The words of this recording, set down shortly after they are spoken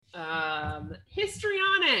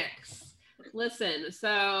Histrionics. Listen,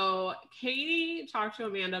 so Katie talked to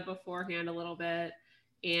Amanda beforehand a little bit,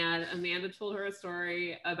 and Amanda told her a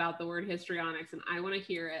story about the word histrionics, and I want to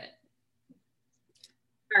hear it.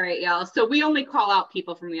 All right, y'all. So we only call out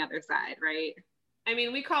people from the other side, right? I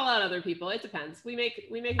mean, we call out other people. It depends. We make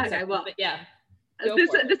okay, well, but yeah.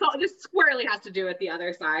 This squarely has to do with the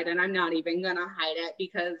other side, and I'm not even gonna hide it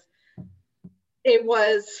because it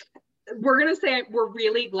was. We're gonna say we're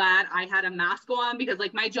really glad I had a mask on because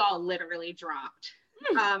like my jaw literally dropped.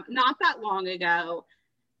 Not that long ago,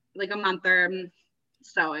 like a month or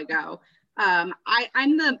so ago. I'm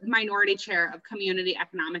the minority chair of Community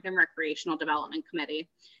Economic and Recreational Development Committee.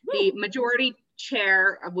 The majority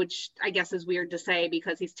chair, which I guess is weird to say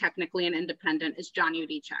because he's technically an independent, is John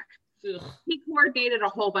Udicek. He coordinated a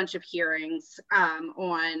whole bunch of hearings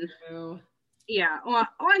on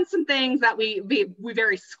some things that we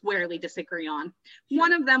very squarely disagree on.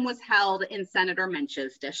 One of them was held in Senator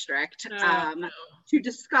Mensch's district to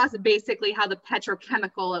discuss basically how the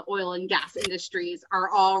petrochemical and oil and gas industries are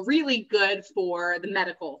all really good for the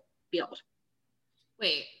medical field.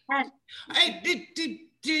 Wait.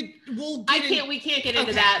 We can't get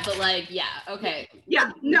into that, but like, yeah, okay.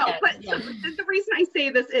 Yeah, no, but so the reason I say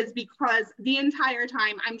this is because the entire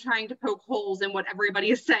time I'm trying to poke holes in what everybody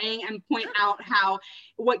is saying and point out how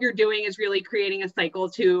what you're doing is really creating a cycle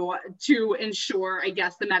to ensure, I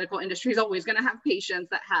guess, the medical industry is always going to have patients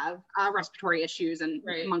that have respiratory issues and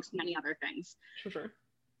amongst many other things. Sure.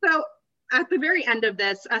 So at the very end of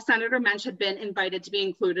this, Senator Mensch had been invited to be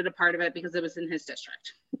included a part of it because it was in his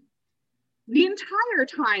district. The entire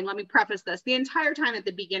time, let me preface this, the entire time at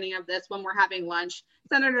the beginning of this, when we're having lunch,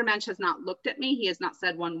 Senator Mensch has not looked at me. He has not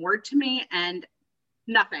said one word to me and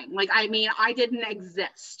nothing. Like, I mean, I didn't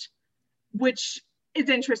exist, which is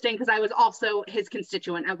interesting because I was also his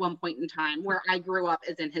constituent at one point in time where I grew up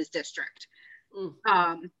is in his district.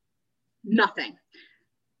 Nothing.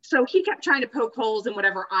 So he kept trying to poke holes in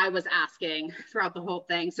whatever I was asking throughout the whole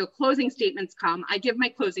thing. So closing statements come. I give my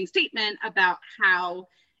closing statement about how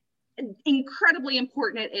incredibly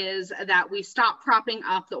important it is that we stop propping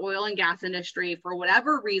up the oil and gas industry for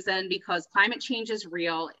whatever reason, because climate change is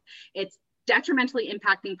real. It's detrimentally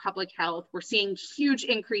impacting public health. We're seeing huge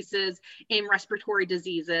increases in respiratory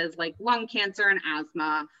diseases like lung cancer and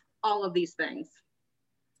asthma, all of these things.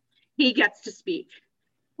 He gets to speak.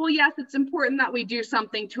 Well, yes, it's important that we do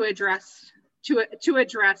something to address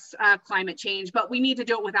climate change, but we need to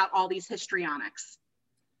do it without all these histrionics.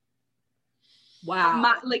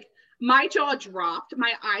 Wow. My jaw dropped,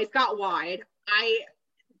 my eyes got wide. I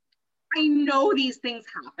know these things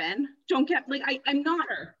happen. Don't get, like, I'm not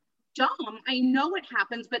dumb. I know it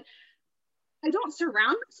happens, but I don't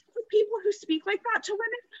surround myself with people who speak like that to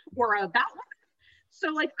women or about women.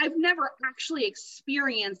 So like, I've never actually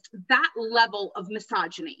experienced that level of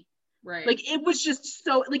misogyny. Right. Like, it was just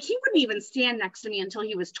so, like, he wouldn't even stand next to me until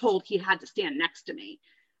he was told he had to stand next to me.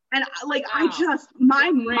 And like, wow.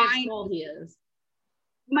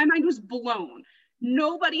 My mind was blown.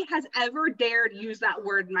 Nobody has ever dared use that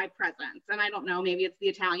word in my presence. And I don't know, maybe it's the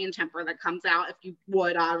Italian temper that comes out. If you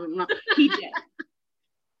would, I don't know. He did.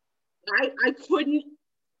 I couldn't,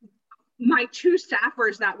 my two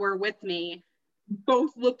staffers that were with me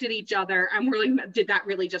both looked at each other and were like, did that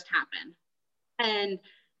really just happen? And,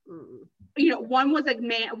 you know, one's a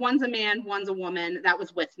man, one's a woman that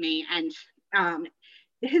was with me. And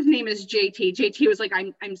his name is JT. JT was like,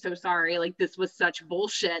 I'm so sorry. Like, this was such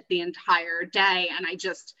bullshit the entire day. And I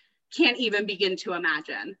just can't even begin to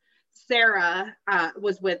imagine. Sarah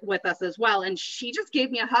was with us as well. And she just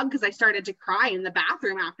gave me a hug because I started to cry in the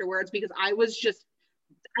bathroom afterwards because I was just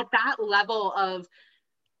at that level of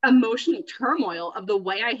emotional turmoil of the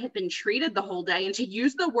way I had been treated the whole day. And to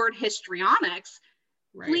use the word histrionics,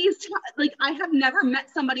 right. Please, like, I have never met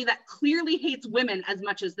somebody that clearly hates women as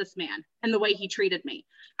much as this man and the way he treated me.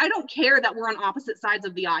 I don't care that we're on opposite sides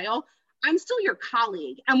of the aisle. I'm still your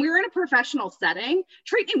colleague and we're in a professional setting.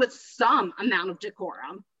 Treat me with some amount of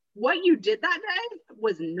decorum. What you did that day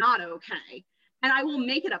was not okay. And I will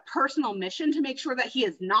make it a personal mission to make sure that he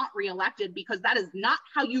is not reelected because that is not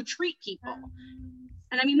how you treat people.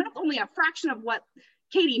 And I mean, that's only a fraction of what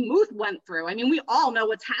Katie Muth went through. I mean, we all know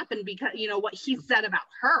what's happened because, you know, what he said about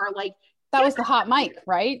her, like. That was the hot mic,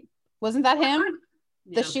 right? Wasn't that him?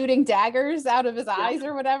 The shooting daggers out of his eyes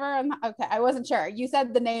or whatever. Okay, I wasn't sure. You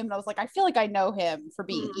said the name and I was like, I feel like I know him for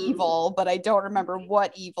being evil, but I don't remember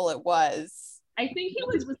what evil it was. I think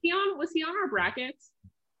was he on our brackets?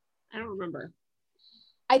 I don't remember.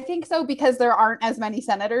 I think so because there aren't as many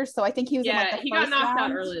senators. So I think he was in like the he got knocked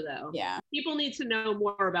out early though. Yeah. People need to know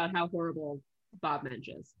more about how horrible Bob Mensch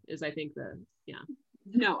is I think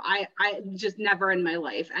no, I just never in my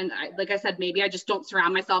life. And like I said, maybe I just don't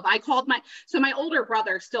surround myself. I called my older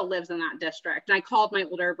brother still lives in that district. And I called my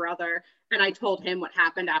older brother and I told him what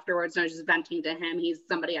happened afterwards. And I was just venting to him. He's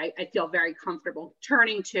somebody I feel very comfortable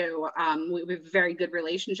turning to. We have a very good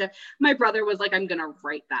relationship. My brother was like, I'm going to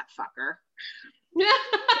write that fucker.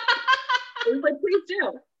 I was like, please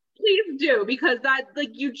do, because that, like,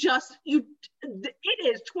 it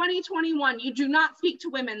is 2021. You do not speak to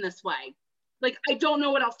women this way. Like, I don't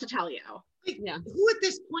know what else to tell you. Like, who at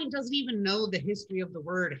this point doesn't even know the history of the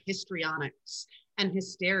word histrionics and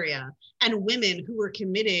hysteria, and women who were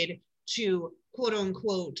committed to quote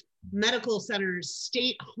unquote medical centers,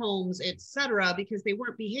 state homes, etc., because they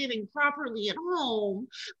weren't behaving properly at home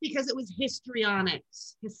because it was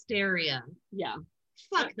histrionics, hysteria. Yeah.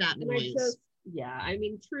 Fuck that noise. Yeah, I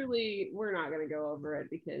mean, truly, we're not going to go over it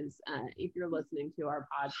because if you're listening to our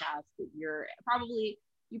podcast,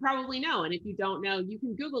 you probably know. And if you don't know, you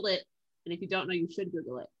can Google it. And if you don't know, you should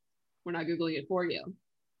Google it. We're not Googling it for you.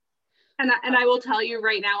 And I will tell you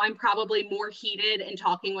right now, I'm probably more heated in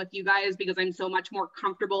talking with you guys because I'm so much more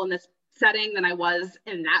comfortable in this setting than I was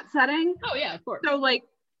in that setting. Oh, yeah, of course. So, like,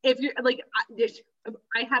 if you're like,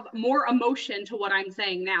 I have more emotion to what I'm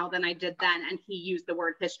saying now than I did then. And he used the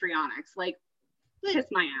word histrionics. Like, kiss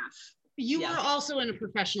my ass. You were also in a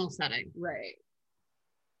professional setting. Right.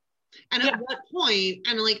 And at what point,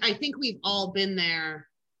 and like, I think we've all been there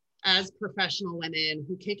as professional women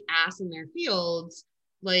who kick ass in their fields,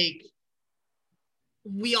 like,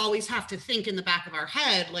 we always have to think in the back of our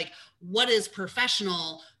head, like, what is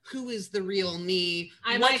professional? Who is the real me?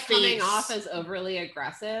 Am I coming off as overly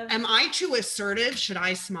aggressive? Am I too assertive? Should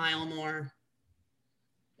I smile more?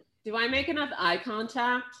 Do I make enough eye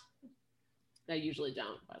contact? I usually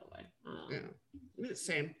don't, by the way. Yeah,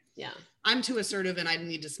 same. Yeah. I'm too assertive and I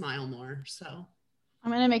need to smile more, so.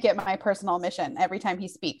 I'm going to make it my personal mission every time he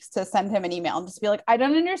speaks to send him an email and just be like, I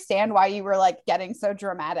don't understand why you were like getting so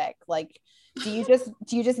dramatic. Like, do you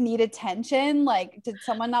just need attention? Like, did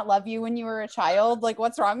someone not love you when you were a child? Like,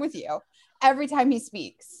 what's wrong with you? Every time he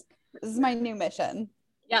speaks. This is my new mission.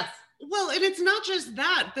 Yes. Well, and it's not just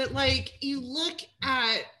that, but like, you look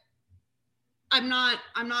at, I'm not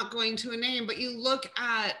going to a name, but you look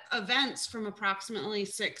at events from approximately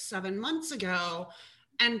 6-7 months ago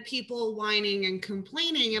and people whining and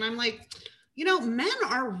complaining. And I'm like, you know, men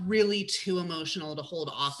are really too emotional to hold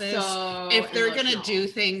office if they're going to do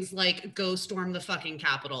things like go storm the fucking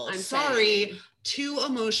Capitol. I'm sorry, too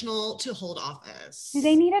emotional to hold office. Do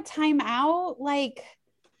they need a timeout? Like,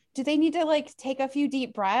 do they need to like take a few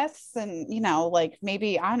deep breaths and, you know, like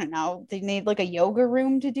maybe, I don't know, they need like a yoga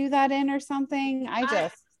room to do that in or something?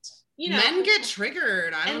 Men get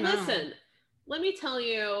triggered. I don't know. And listen, let me tell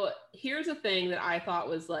you, here's a thing that I thought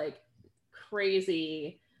was like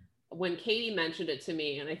crazy when Katie mentioned it to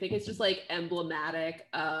me. And I think it's just like emblematic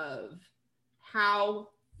of how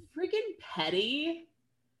freaking petty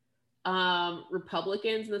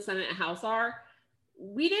Republicans in the Senate and House are.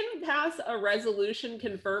 We didn't pass a resolution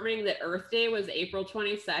confirming that Earth Day was April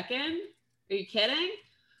 22nd. Are you kidding?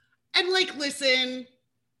 And like, listen,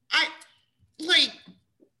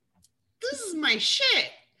 this is my shit.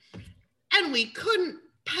 And we couldn't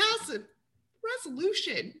pass a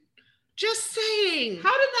resolution. Just saying.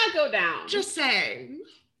 How did that go down? Just saying.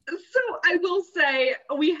 So I will say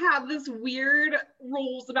we have this weird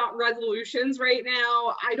rules about resolutions right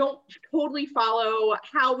now. I don't totally follow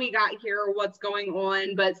how we got here or what's going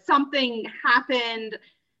on, but something happened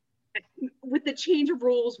with the change of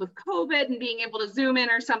rules with COVID and being able to Zoom in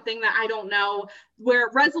or something that I don't know, where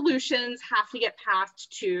resolutions have to get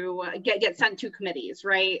passed to get sent to committees,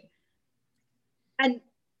 right? And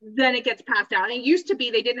then it gets passed out. And it used to be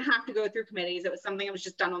they didn't have to go through committees. It was something that was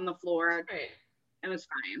just done on the floor. Right. It was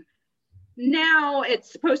fine. Now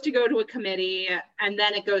it's supposed to go to a committee and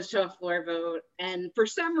then it goes to a floor vote. And for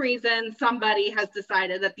some reason, somebody has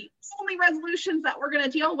decided that the only resolutions that we're going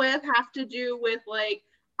to deal with have to do with like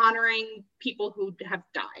honoring people who have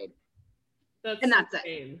died. That's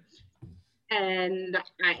it. And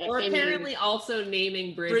apparently also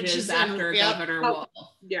naming bridges after Governor Wolf.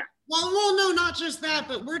 Yeah. Well, no, not just that,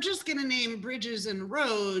 but we're just going to name bridges and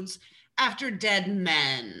roads after dead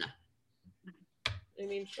men. I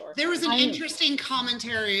mean, sure. There was an interesting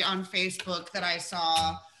commentary on Facebook that I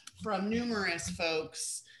saw from numerous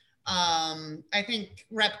folks. I think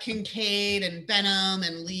Rep. Kincaid and Benham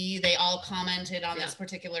and Lee, they all commented on this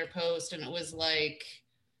particular post, and it was like,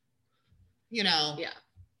 you know,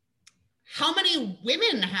 how many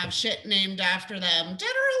women have shit named after them, dead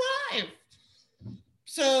or alive?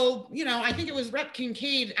 So, you know, I think it was Rep.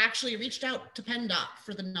 Kincaid actually reached out to PennDOT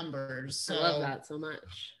for the numbers. So. I love that so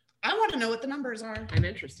much. I want to know what the numbers are. I'm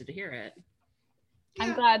interested to hear it. I'm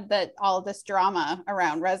Yeah. glad that all of this drama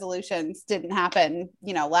around resolutions didn't happen,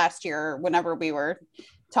 last year whenever we were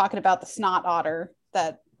talking about the snot otter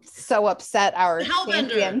that so upset our Hellbender.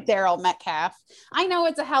 champion Daryl Metcalf. I know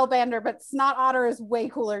it's a hellbender, but snot otter is way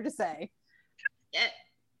cooler to say.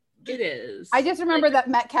 It is. I just remember that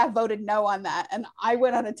Metcalf voted no on that, and I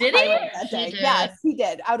went on a Did he? tirade that He day. did. Yes, he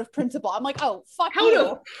did, out of principle. I'm like, oh, fuck How you.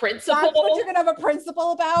 to principle? That's what you're gonna have a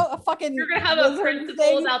principle about? A fucking You're gonna have a lizard principle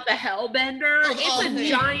thing? about the Hellbender? Of all It's a things.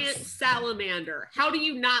 giant salamander. How do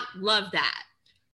you not love that?